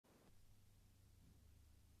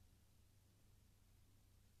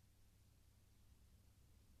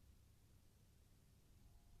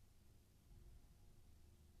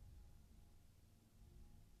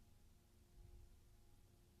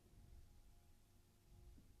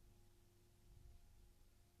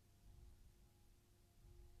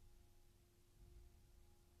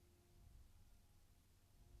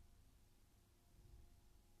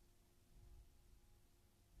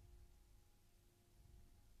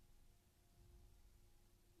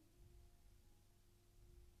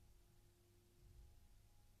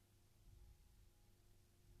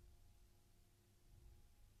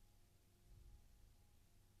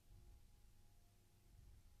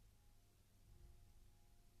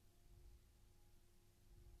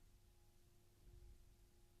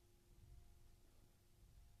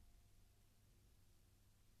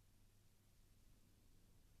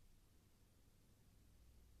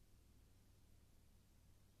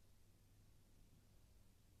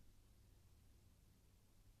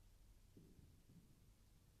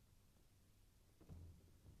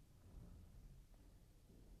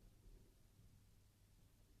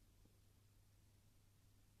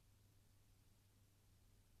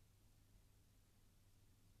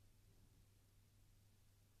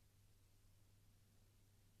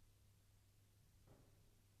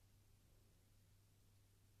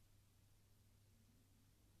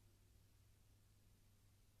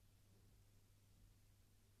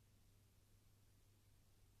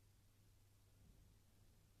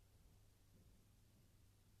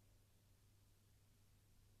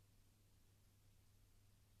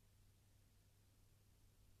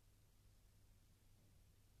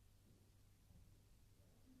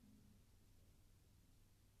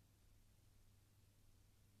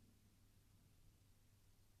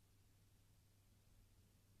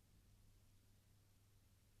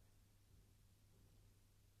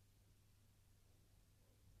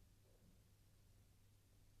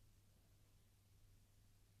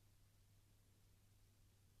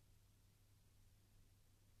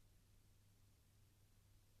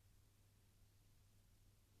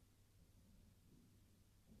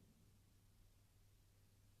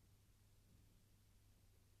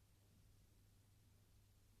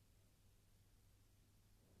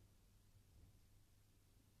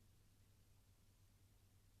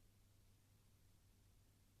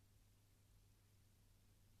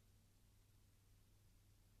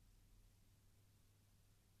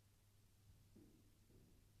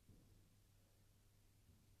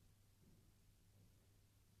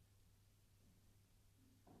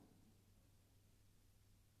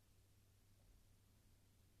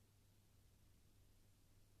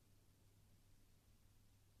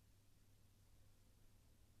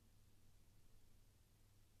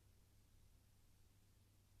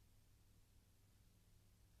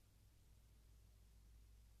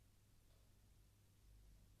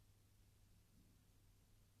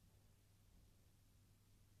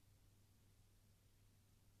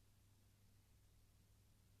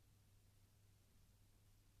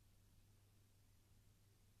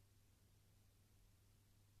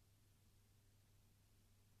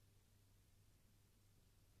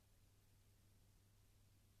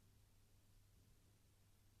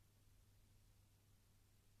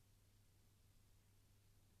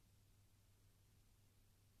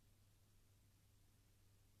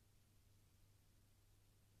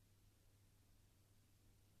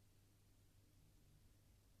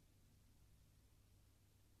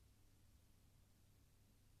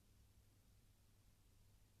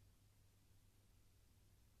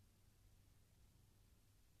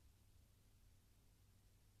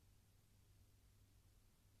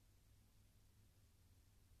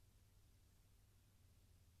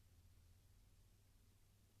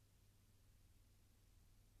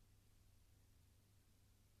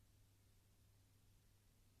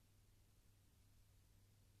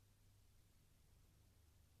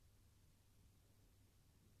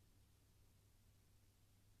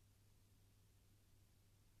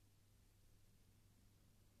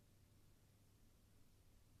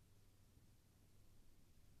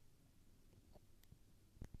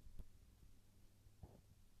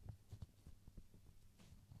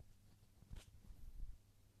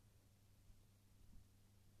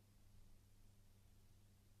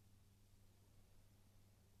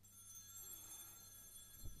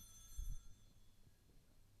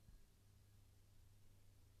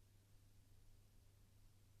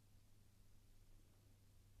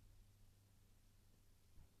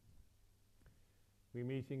We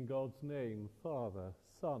meet in God's name, Father,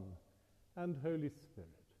 Son, and Holy Spirit.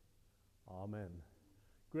 Amen.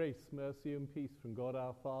 Grace, mercy, and peace from God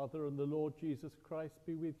our Father and the Lord Jesus Christ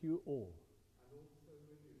be with you all. And also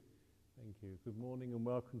with you. Thank you. Good morning and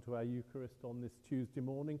welcome to our Eucharist on this Tuesday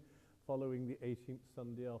morning, following the 18th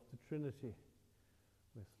Sunday after Trinity.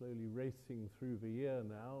 We're slowly racing through the year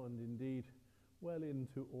now and indeed well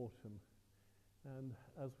into autumn. And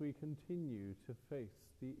as we continue to face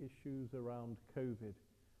the issues around COVID,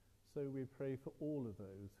 so we pray for all of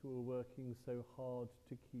those who are working so hard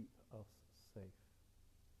to keep us safe.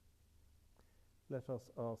 Let us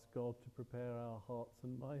ask God to prepare our hearts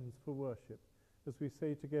and minds for worship as we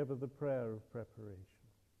say together the prayer of preparation.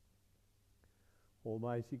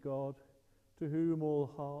 Almighty God, to whom all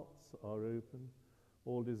hearts are open,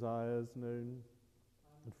 all desires known,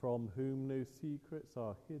 and from whom no secrets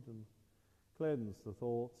are hidden, cleanse the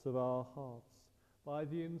thoughts of our hearts by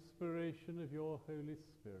the inspiration of your Holy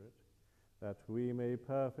Spirit, that we may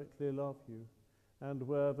perfectly love you and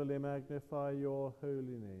worthily magnify your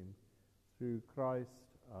holy name, through Christ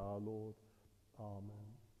our Lord.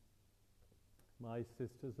 Amen. My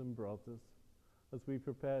sisters and brothers, as we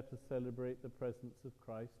prepare to celebrate the presence of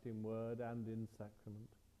Christ in word and in sacrament,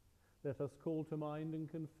 let us call to mind and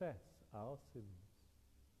confess our sins.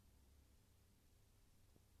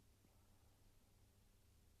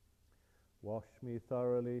 Wash me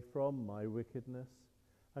thoroughly from my wickedness,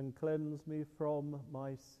 and cleanse me from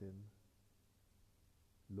my sin.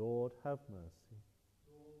 Lord, have mercy.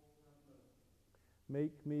 Lord, have mercy.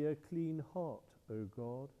 Make me a clean heart, O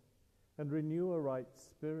God, and renew a right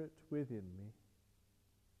spirit within me.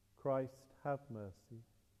 Christ, have mercy.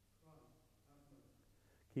 Christ, have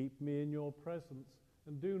mercy. Keep me in your presence,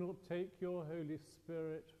 and do not take your Holy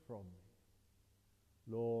Spirit from me.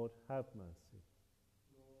 Lord, have mercy.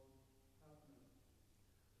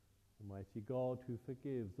 Almighty God, who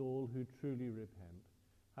forgives all who truly repent,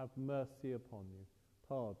 have mercy upon you,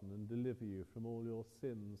 pardon and deliver you from all your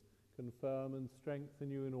sins, confirm and strengthen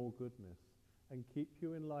you in all goodness, and keep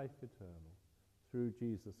you in life eternal, through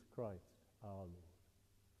Jesus Christ our Lord.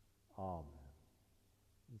 Amen.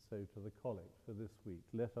 And so to the collect for this week,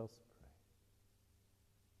 let us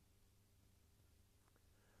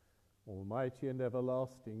pray. Almighty and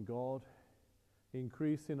everlasting God,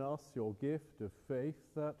 increase in us your gift of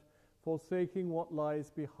faith, that, forsaking what lies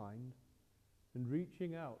behind and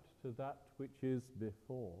reaching out to that which is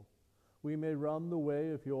before, we may run the way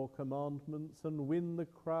of your commandments and win the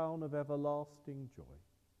crown of everlasting joy.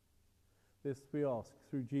 This we ask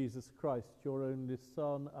through Jesus Christ, your only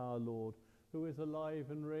Son, our Lord, who is alive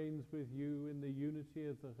and reigns with you in the unity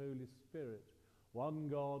of the Holy Spirit, one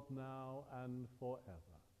God, now and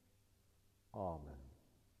forever. Amen.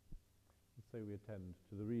 And so we attend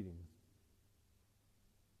to the readings.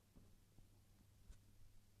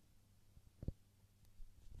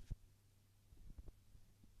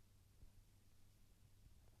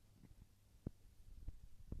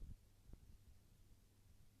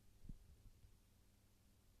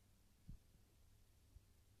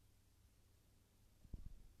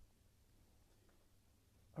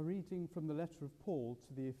 A reading from the letter of Paul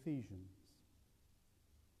to the Ephesians.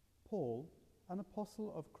 Paul, an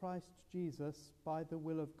apostle of Christ Jesus by the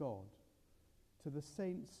will of God, to the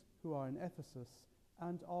saints who are in Ephesus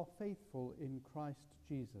and are faithful in Christ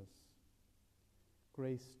Jesus.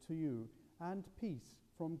 Grace to you and peace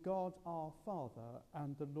from God our Father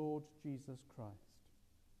and the Lord Jesus Christ.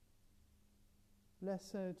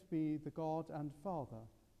 Blessed be the God and Father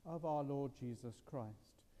of our Lord Jesus Christ,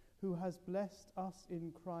 who has blessed us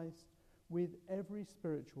in Christ with every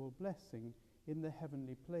spiritual blessing in the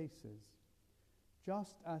heavenly places,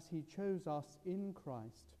 just as he chose us in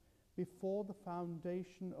Christ before the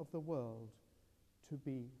foundation of the world, to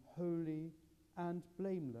be holy and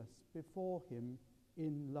blameless before him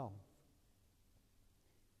in love.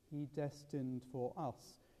 He destined for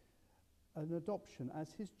us an adoption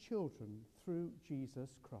as his children through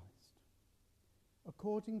Jesus Christ,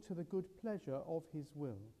 according to the good pleasure of his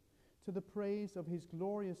will, to the praise of his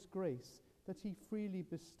glorious grace that he freely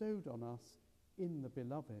bestowed on us in the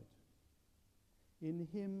Beloved. In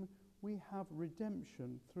him we have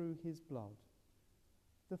redemption through his blood,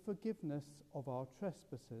 the forgiveness of our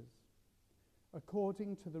trespasses,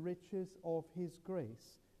 according to the riches of his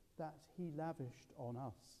grace that he lavished on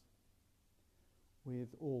us. With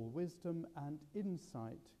all wisdom and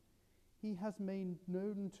insight, he has made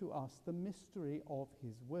known to us the mystery of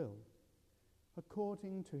his will,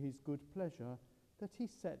 according to his good pleasure that he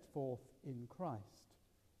set forth in Christ,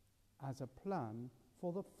 as a plan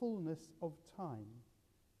for the fullness of time,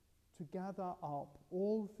 to gather up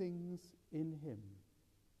all things in him,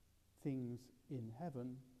 things in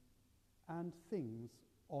heaven and things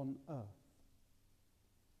on earth.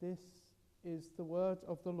 This is the word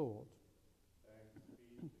of the Lord. Thanks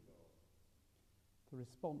be to God. The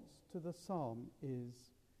response to the psalm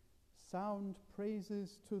is, "Sound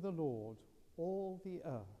praises to the Lord, all the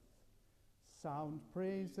earth. Sound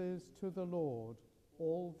praises to the Lord,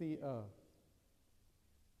 all the earth.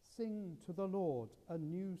 Sing to the Lord a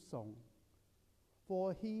new song,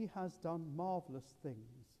 for he has done marvelous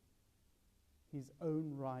things. His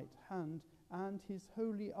own right hand and his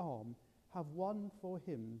holy arm have won for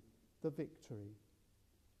him the victory.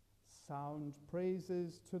 Sound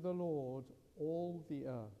praises to the Lord, all the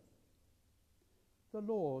earth. The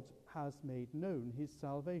Lord has made known his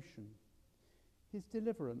salvation. His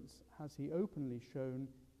deliverance has he openly shown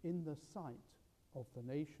in the sight of the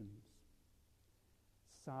nations.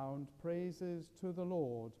 Sound praises to the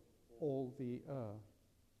Lord, all the earth.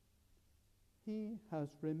 He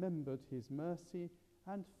has remembered his mercy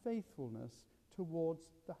and faithfulness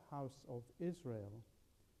towards the house of Israel,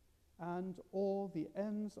 and all the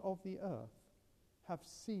ends of the earth have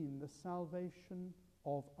seen the salvation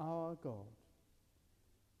of our God.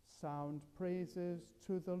 Sound praises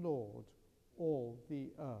to the Lord, all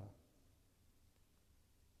the earth."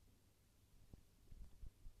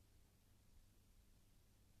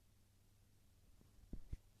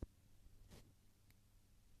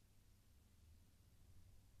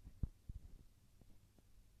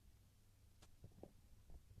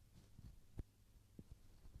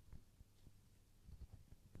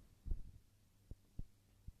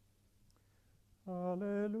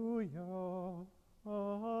 Alleluia,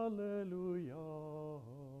 alleluia,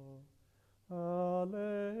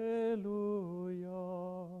 alleluia,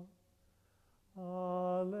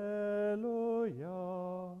 alleluia,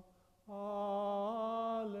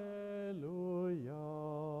 alleluia,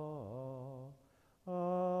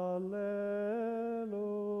 alleluia.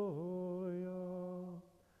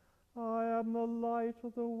 I am the light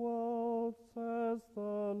of the world, says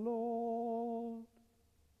the Lord.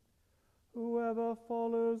 Whoever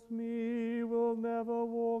follows me will never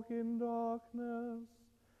walk in darkness,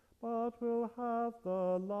 but will have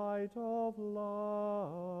the light of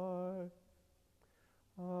life.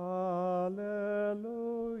 Alleluia,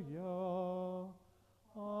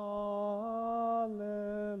 alleluia,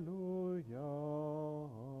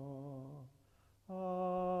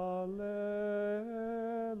 alleluia.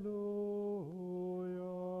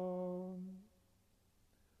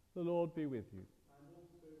 The Lord be with you.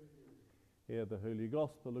 Hear the Holy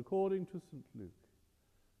Gospel according to St. Luke.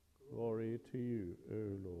 Glory to you,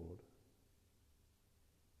 O Lord.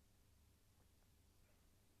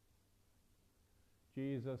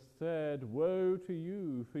 Jesus said, "Woe to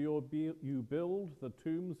you, for you build the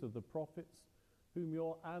tombs of the prophets whom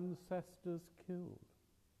your ancestors killed.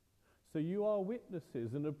 So you are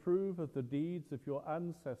witnesses and approve of the deeds of your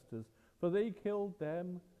ancestors, for they killed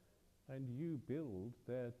them, and you build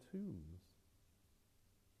their tombs.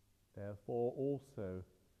 Therefore also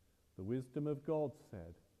the wisdom of God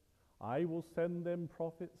said, I will send them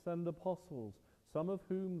prophets and apostles, some of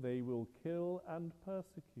whom they will kill and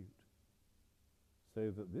persecute, so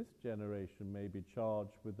that this generation may be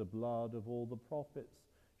charged with the blood of all the prophets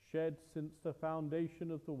shed since the foundation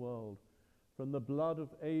of the world, from the blood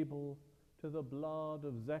of Abel to the blood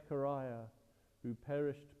of Zechariah, who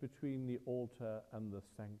perished between the altar and the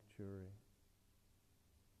sanctuary.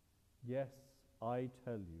 Yes, I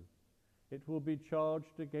tell you, it will be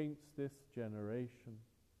charged against this generation.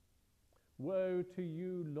 Woe to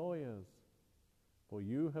you, lawyers, for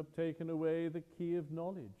you have taken away the key of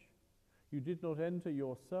knowledge. You did not enter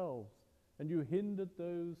yourselves, and you hindered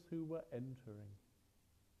those who were entering."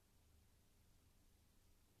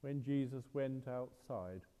 When Jesus went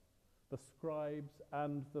outside, the scribes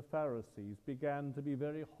and the Pharisees began to be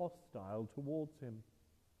very hostile towards him,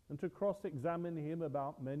 and to cross-examine him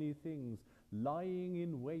about many things, lying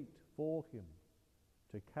in wait for him,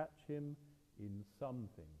 to catch him in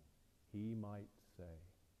something he might say.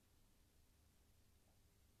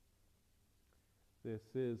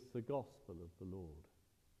 This is the gospel of the Lord.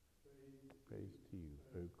 Praise to you,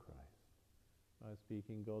 O Christ. I speak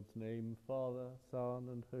in God's name, Father, Son,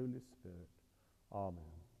 and Holy Spirit.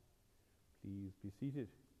 Amen. Please be seated,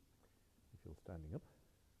 if you're standing up.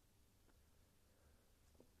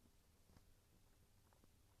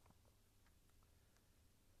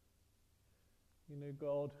 You know,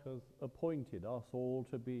 God has appointed us all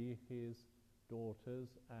to be his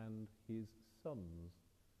daughters and his sons.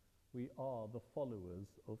 We are the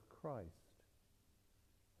followers of Christ.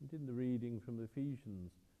 And in the reading from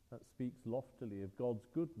Ephesians, that speaks loftily of God's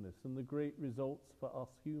goodness and the great results for us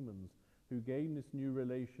humans who gain this new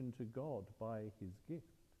relation to God by his gift.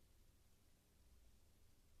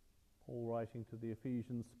 Paul, writing to the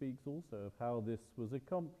Ephesians, speaks also of how this was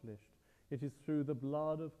accomplished. It is through the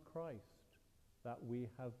blood of Christ that we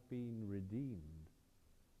have been redeemed,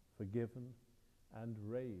 forgiven, and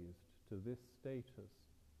raised to this status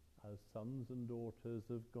as sons and daughters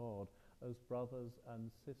of God, as brothers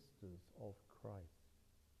and sisters of Christ.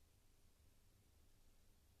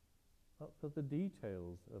 But for the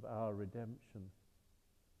details of our redemption,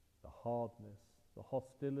 the hardness, the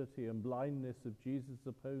hostility and blindness of Jesus'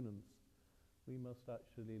 opponents, we must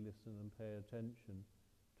actually listen and pay attention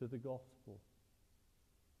to the gospel,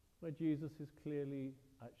 where Jesus is clearly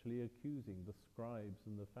actually accusing the scribes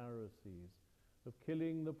and the Pharisees of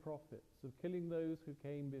killing the prophets, of killing those who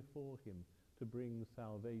came before him to bring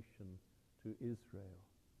salvation to Israel.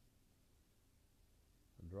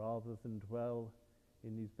 And rather than dwell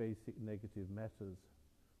in these basic negative matters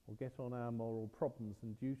or get on our moral problems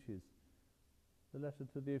and duties, the letter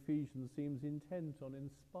to the Ephesians seems intent on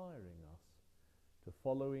inspiring us to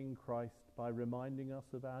following Christ by reminding us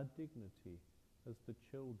of our dignity as the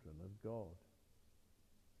children of God.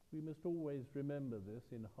 We must always remember this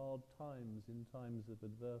in hard times, in times of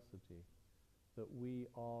adversity, that we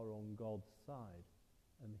are on God's side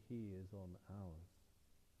and he is on ours.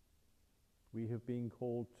 We have been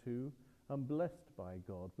called to and blessed by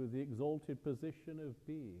God with the exalted position of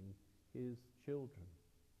being his children.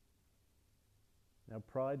 Now,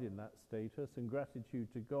 pride in that status and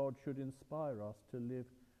gratitude to God should inspire us to live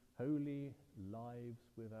holy lives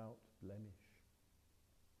without blemish.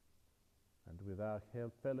 And with our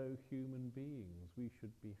fellow human beings, we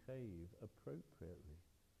should behave appropriately.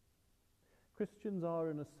 Christians are,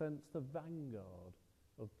 in a sense, the vanguard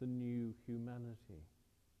of the new humanity.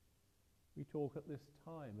 We talk at this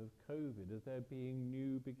time of COVID of there being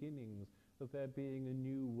new beginnings, of there being a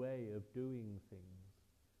new way of doing things.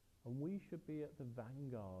 And we should be at the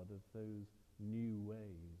vanguard of those new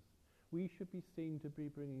ways. We should be seen to be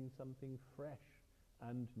bringing something fresh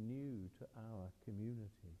and new to our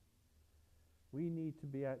community. We need to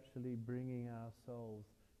be actually bringing ourselves,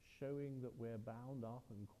 showing that we're bound up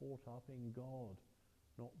and caught up in God,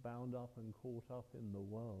 not bound up and caught up in the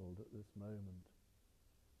world at this moment.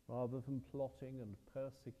 Rather than plotting and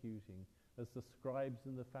persecuting as the scribes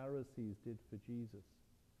and the Pharisees did for Jesus,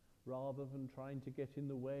 rather than trying to get in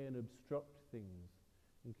the way and obstruct things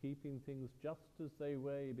and keeping things just as they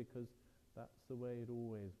were because that's the way it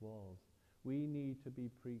always was, we need to be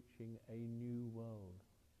preaching a new world.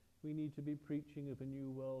 We need to be preaching of a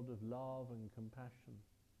new world of love and compassion,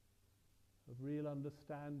 of real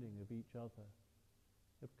understanding of each other,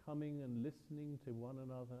 of coming and listening to one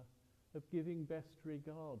another, of giving best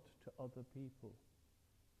regard to other people,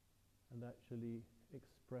 and actually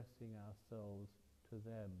expressing ourselves to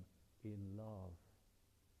them in love.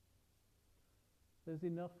 There's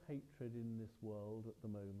enough hatred in this world at the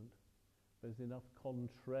moment. There's enough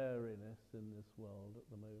contrariness in this world at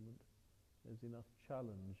the moment. There's enough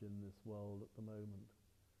challenge in this world at the moment.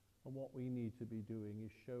 And what we need to be doing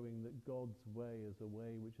is showing that God's way is a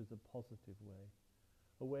way which is a positive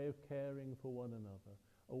way of caring for one another,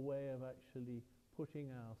 a way of actually putting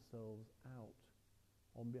ourselves out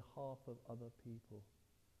on behalf of other people,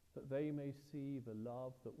 that they may see the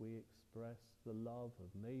love that we express, the love of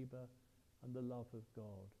neighbour and the love of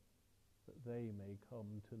God, that they may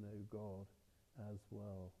come to know God as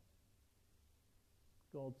well.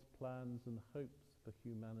 God's plans and hopes for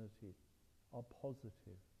humanity are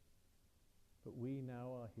positive, but we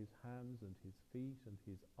now are his hands and his feet and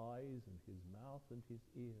his eyes and his mouth and his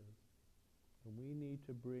ears, and we need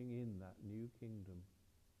to bring in that new kingdom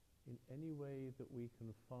in any way that we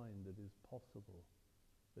can find that is possible,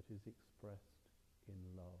 that is expressed in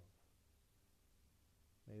love.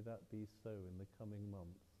 May that be so in the coming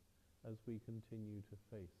months as we continue to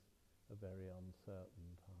face a very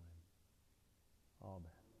uncertain time.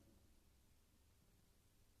 Amen.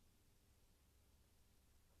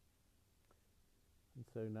 And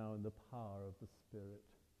so now in the power of the Spirit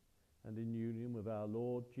and in union with our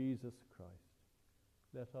Lord Jesus Christ,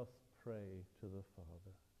 let us pray to the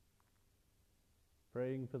Father,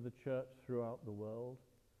 praying for the church throughout the world,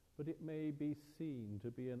 but it may be seen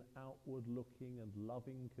to be an outward-looking and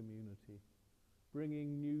loving community,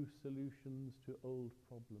 bringing new solutions to old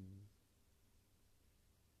problems.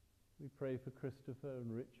 We pray for Christopher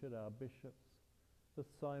and Richard, our bishops, for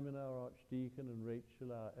Simon, our archdeacon, and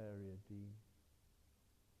Rachel, our area dean.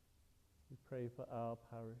 We pray for our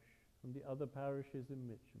parish and the other parishes in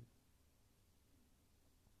Mitcham.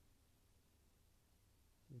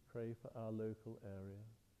 We pray for our local area.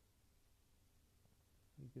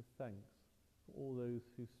 We give thanks for all those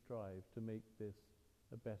who strive to make this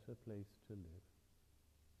a better place to live.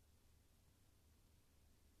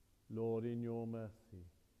 Lord, in your mercy,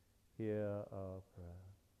 hear our prayer.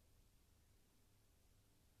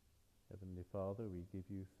 Heavenly Father, we give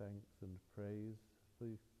you thanks and praise for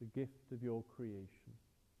the gift of your creation.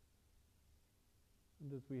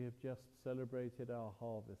 And as we have just celebrated our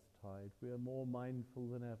harvest tide, we are more mindful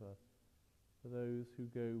than ever for those who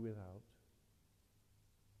go without.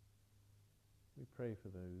 We pray for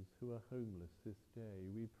those who are homeless this day.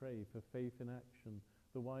 We pray for Faith in Action,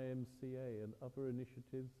 the YMCA, and other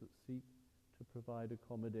initiatives that seek to provide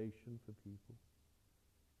accommodation for people.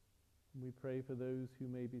 And we pray for those who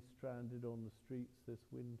may be stranded on the streets this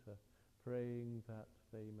winter, praying that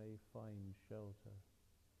they may find shelter.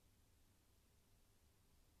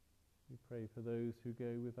 We pray for those who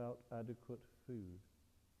go without adequate food,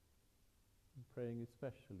 and praying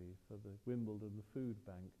especially for the Wimbledon Food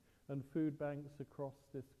Bank and food banks across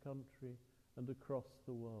this country and across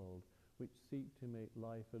the world, which seek to make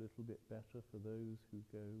life a little bit better for those who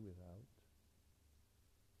go without.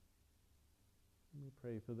 And we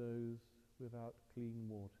pray for those without clean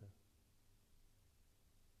water,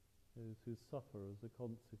 those who suffer as a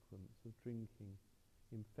consequence of drinking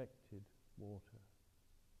infected water,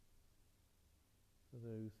 for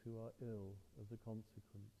those who are ill as a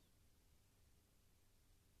consequence.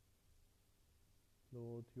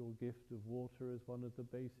 Lord, your gift of water is one of the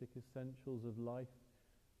basic essentials of life,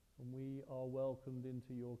 and we are welcomed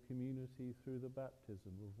into your community through the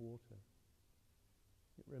baptism of water.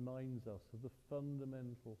 It reminds us of the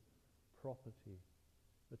fundamental property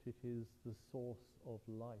that it is the source of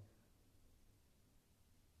life.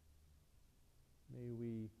 May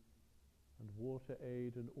we and Water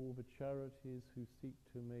Aid and all the charities who seek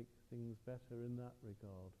to make things better in that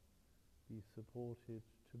regard be supported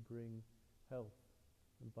to bring health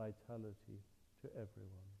and vitality to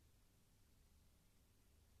everyone.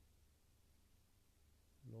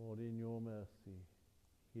 Lord, in your mercy,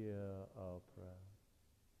 hear our prayer.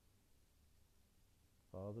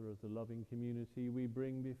 Father, as a loving community, we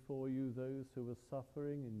bring before you those who are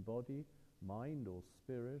suffering in body, mind, or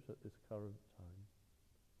spirit at this current time.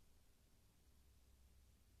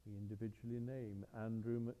 We individually name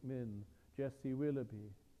Andrew McMinn, Jesse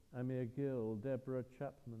Willoughby, Amir Gill, Deborah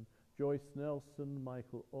Chapman, Joyce Nelson,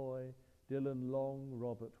 Michael Oy, Dylan Long,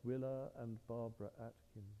 Robert Willer, and Barbara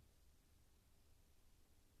Atkins.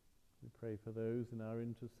 We pray for those in our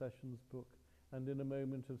intercessions book, and in a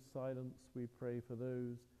moment of silence we pray for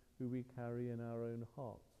those who we carry in our own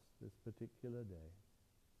hearts this particular day.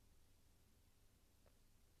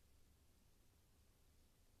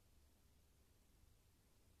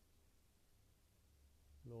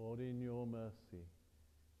 Lord, in your mercy,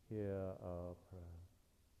 hear our prayer.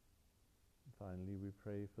 And finally, we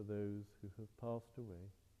pray for those who have passed away.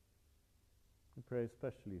 We pray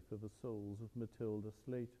especially for the souls of Matilda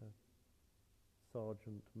Slater,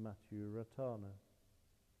 Sergeant Matthew Ratana,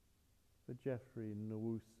 for Jeffrey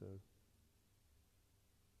Nwuso.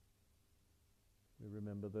 We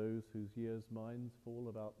remember those whose years' minds fall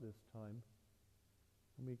about this time,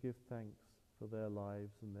 and we give thanks for their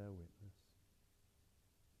lives and their witness.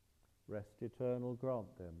 Rest eternal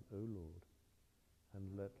grant them, O Lord,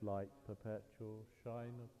 and let light perpetual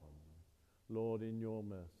shine upon them. Lord, in your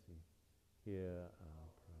mercy, hear our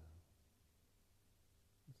prayer.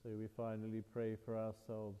 So we finally pray for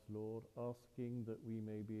ourselves, Lord, asking that we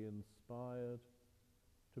may be inspired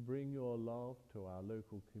to bring your love to our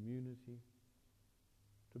local community,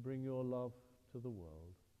 to bring your love to the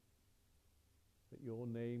world, that your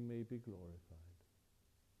name may be glorified.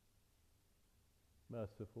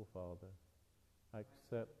 Merciful Father,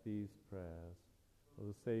 accept these prayers for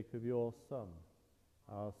the sake of your Son,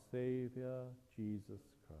 our Saviour, Jesus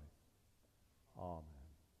Christ. Amen.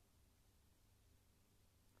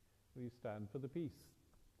 Will you stand for the peace,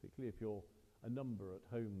 particularly if you're a number at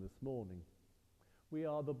home this morning? We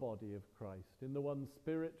are the body of Christ. In the one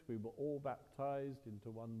Spirit we were all baptized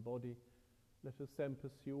into one body. Let us then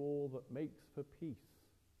pursue all that makes for peace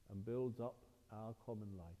and builds up our common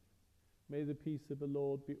life. May the peace of the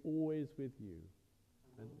Lord be always with you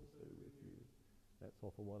and also with you. Let's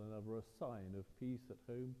offer one another a sign of peace at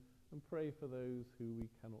home and pray for those who we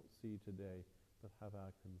cannot see today but have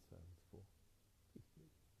our concerns for. Peace be.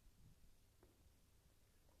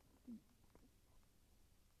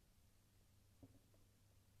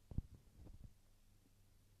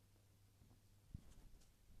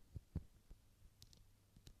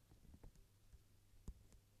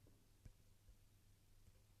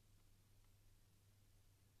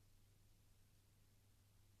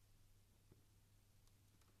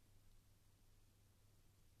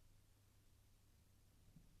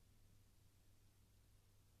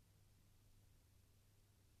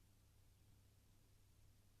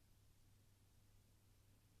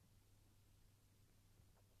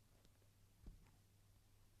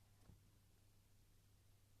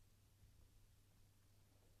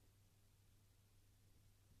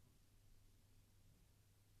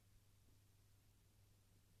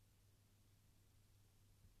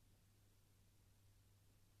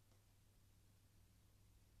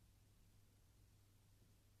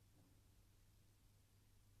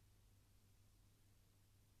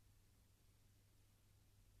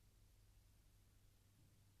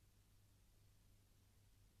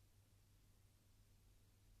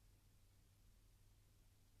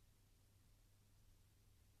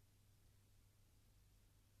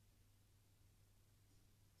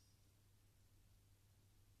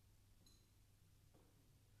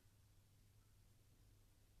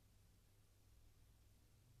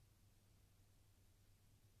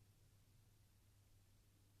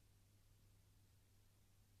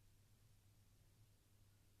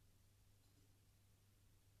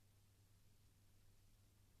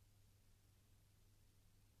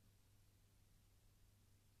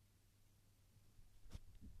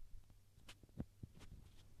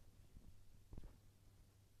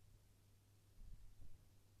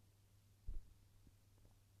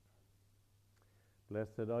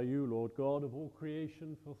 Blessed are you, Lord God of all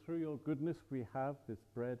creation, for through your goodness we have this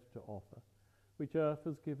bread to offer, which earth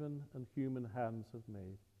has given and human hands have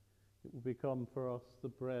made. It will become for us the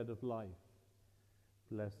bread of life.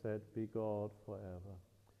 Blessed be God forever.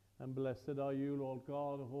 And blessed are you, Lord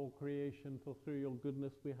God of all creation, for through your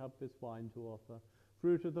goodness we have this wine to offer,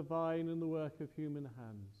 fruit of the vine and the work of human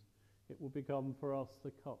hands. It will become for us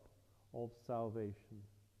the cup of salvation.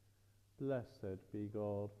 Blessed be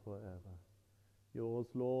God forever. Yours,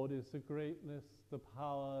 Lord, is the greatness, the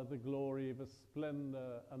power, the glory, the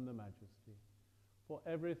splendor, and the majesty. For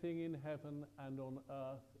everything in heaven and on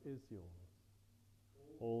earth is yours.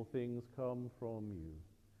 All things come from you,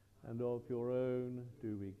 and of your own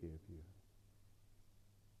do we give you.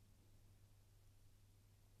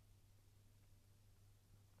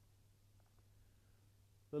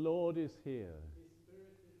 The Lord is here.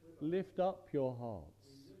 Lift up your hearts.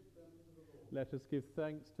 Let us give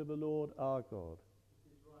thanks to the Lord our God.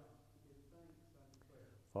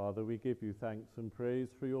 Father, we give you thanks and praise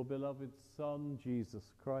for your beloved Son,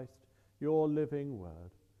 Jesus Christ, your living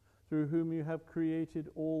Word, through whom you have created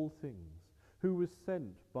all things, who was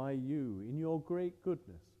sent by you in your great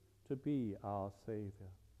goodness to be our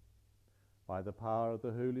Saviour. By the power of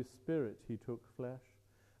the Holy Spirit he took flesh.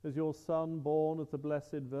 As your Son, born of the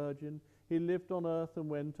Blessed Virgin, he lived on earth and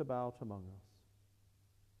went about among us.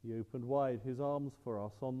 He opened wide his arms for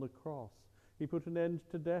us on the cross. He put an end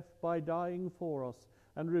to death by dying for us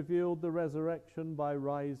and revealed the resurrection by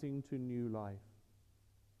rising to new life.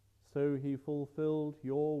 So he fulfilled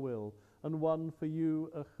your will and won for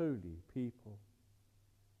you a holy people.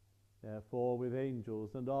 Therefore, with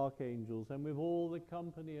angels and archangels and with all the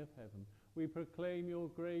company of heaven, we proclaim your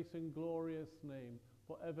great and glorious name,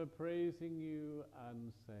 forever praising you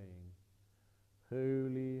and saying,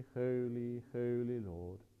 Holy, holy, holy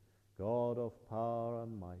Lord, God of power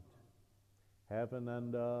and might, heaven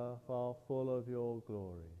and earth are full of your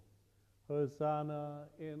glory. Hosanna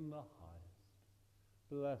in the highest.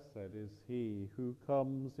 Blessed is he who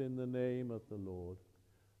comes in the name of the Lord.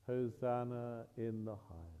 Hosanna in the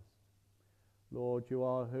highest. Lord, you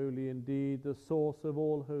are holy indeed, the source of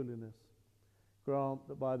all holiness. Grant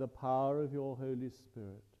that by the power of your Holy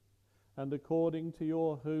Spirit, and according to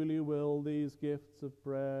your holy will, these gifts of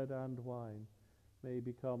bread and wine may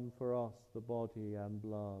become for us the body and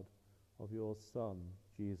blood of your Son,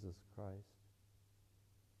 Jesus Christ,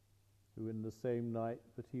 who in the same night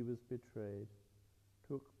that he was betrayed,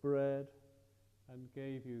 took bread and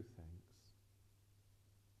gave you thanks.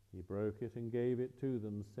 He broke it and gave it to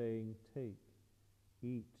them, saying, Take,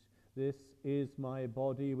 eat, this is my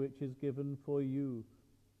body which is given for you.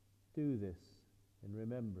 Do this in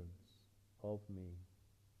remembrance of me.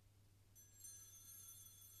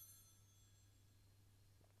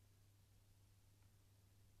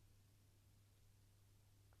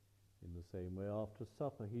 In the same way, after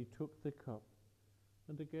supper, he took the cup,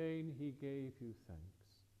 and again he gave you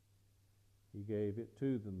thanks. He gave it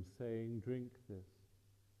to them, saying, Drink this,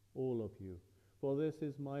 all of you, for this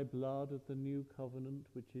is my blood of the new covenant,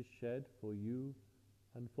 which is shed for you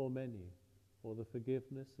and for many, for the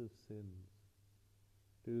forgiveness of sins.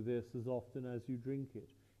 Do this as often as you drink it,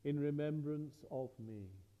 in remembrance of me.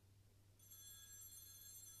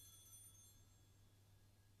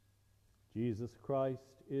 Jesus Christ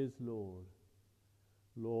is Lord.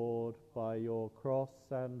 Lord, by your cross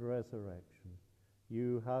and resurrection,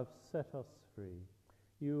 you have set us free.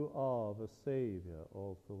 You are the Saviour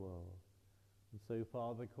of the world. And so,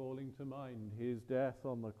 Father, calling to mind his death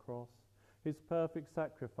on the cross, his perfect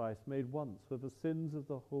sacrifice made once for the sins of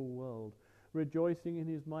the whole world, rejoicing in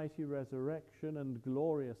his mighty resurrection and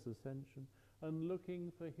glorious ascension, and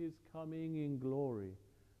looking for his coming in glory,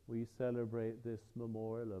 we celebrate this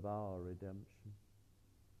memorial of our redemption.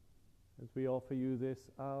 As we offer you this,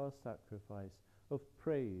 our sacrifice of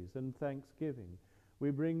praise and thanksgiving,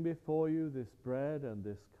 we bring before you this bread and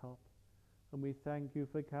this cup, and we thank you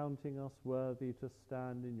for counting us worthy to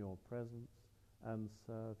stand in your presence and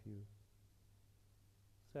serve you.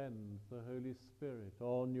 Send the Holy Spirit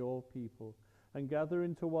on your people, and gather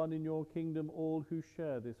into one in your kingdom all who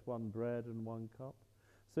share this one bread and one cup,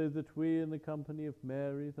 so that we, in the company of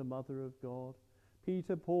Mary, the Mother of God,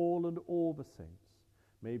 Peter, Paul, and all the saints,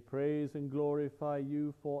 may praise and glorify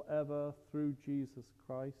you forever through Jesus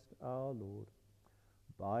Christ our Lord,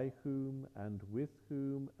 by whom and with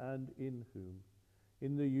whom and in whom,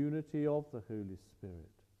 in the unity of the Holy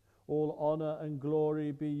Spirit, all honor and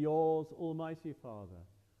glory be yours, Almighty Father,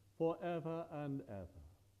 forever and ever.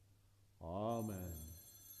 Amen.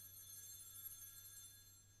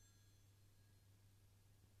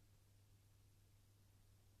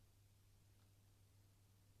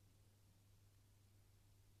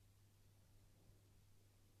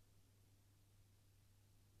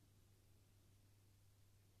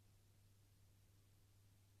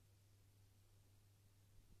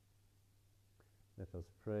 Let us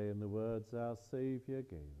pray in the words our Saviour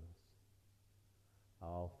gave us.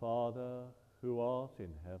 Our Father, who art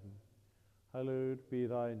in heaven, hallowed be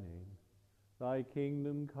thy name. Thy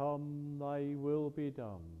kingdom come, thy will be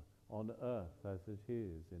done, on earth as it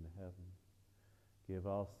is in heaven. Give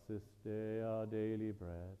us this day our daily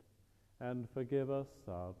bread, and forgive us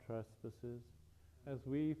our trespasses, as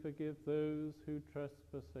we forgive those who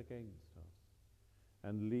trespass against us.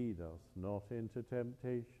 And lead us not into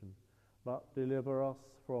temptation, but deliver us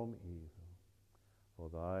from evil. For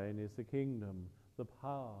thine is the kingdom, the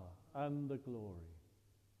power, and the glory,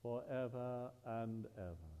 for ever and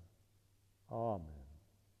ever. Amen.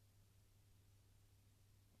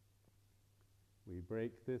 We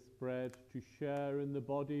break this bread to share in the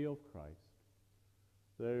body of Christ.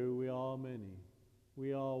 Though we are many,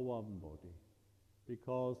 we are one body,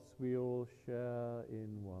 because we all share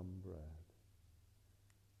in one bread.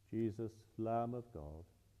 Jesus, Lamb of God,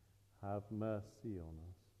 have mercy on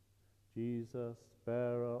us. Jesus,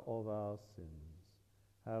 bearer of our sins,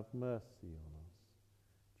 have mercy on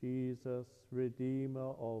us. Jesus, Redeemer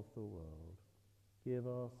of the world, give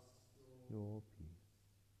us your peace.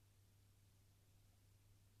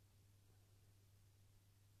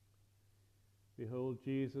 Behold,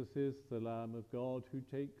 Jesus is the Lamb of God who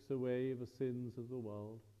takes away the sins of the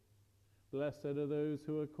world. Blessed are those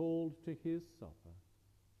who are called to his supper.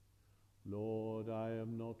 Lord, I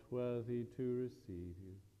am not worthy to receive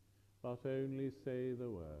you, but only say the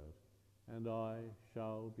word, and I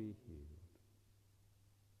shall be healed.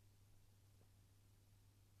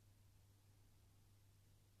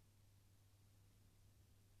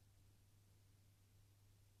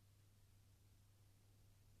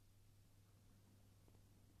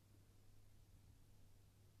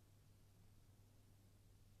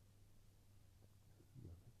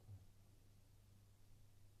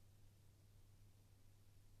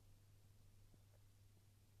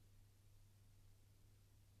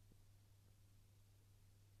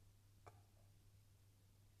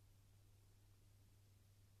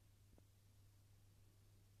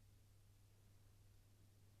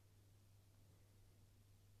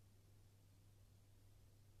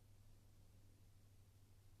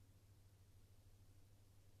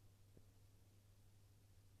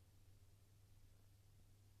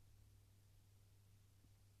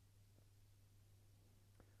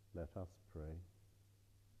 Let us pray.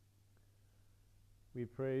 We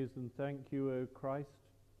praise and thank you, O Christ,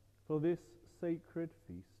 for this sacred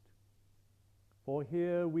feast. For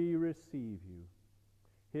here we receive you.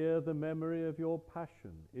 Here the memory of your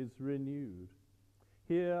passion is renewed.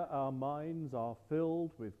 Here our minds are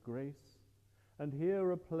filled with grace, and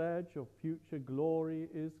here a pledge of future glory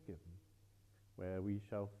is given, where we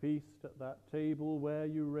shall feast at that table where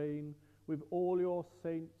you reign with all your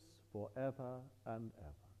saints forever and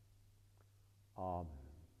ever. Amen.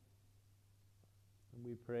 And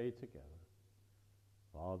we pray together.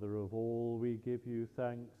 Father of all, we give you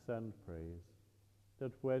thanks and praise,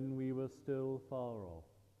 that when we were still far off,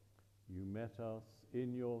 you met us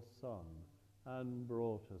in your Son and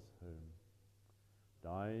brought us home.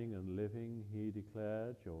 Dying and living, he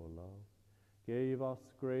declared your love, gave us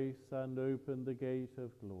grace and opened the gate of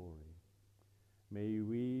glory. May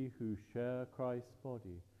we who share Christ's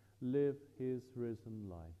body live his risen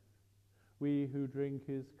life. We who drink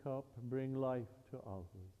his cup bring life to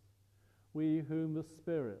others. We whom the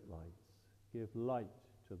Spirit lights give light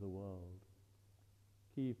to the world.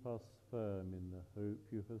 Keep us firm in the hope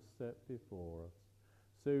you have set before us,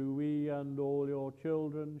 so we and all your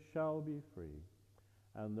children shall be free,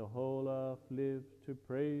 and the whole earth live to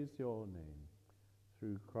praise your name.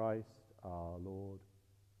 Through Christ our Lord.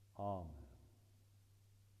 Amen.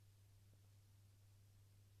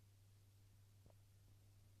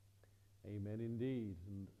 Amen indeed,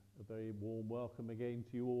 and a very warm welcome again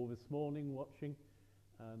to you all this morning watching,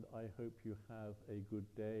 and I hope you have a good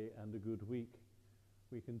day and a good week.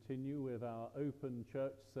 We continue with our open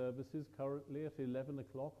church services currently at 11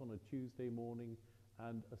 o'clock on a Tuesday morning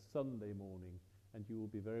and a Sunday morning, and you will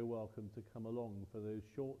be very welcome to come along for those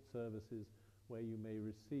short services where you may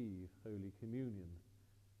receive Holy Communion.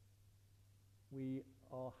 We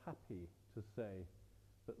are happy to say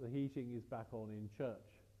that the heating is back on in church.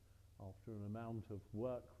 After an amount of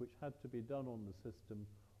work which had to be done on the system,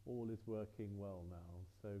 all is working well now.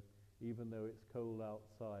 So even though it's cold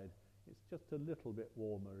outside, it's just a little bit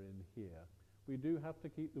warmer in here. We do have to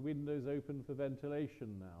keep the windows open for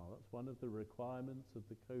ventilation now. That's one of the requirements of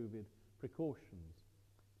the COVID precautions.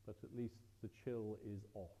 But at least the chill is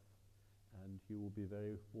off, and you will be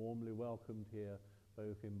very warmly welcomed here,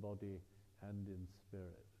 both in body and in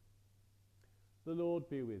spirit. The Lord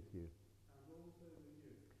be with you. And also with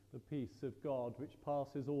you. The peace of God, which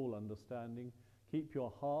passes all understanding, keep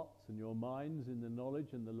your hearts and your minds in the knowledge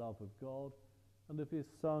and the love of God and of his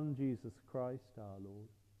Son, Jesus Christ our Lord.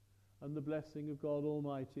 And the blessing of God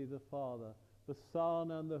Almighty, the Father, the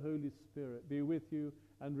Son, and the Holy Spirit be with you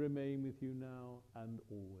and remain with you now and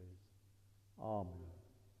always. Amen.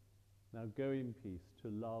 Now go in peace to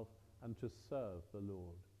love and to serve the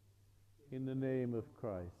Lord. In the name of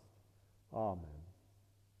Christ. Amen.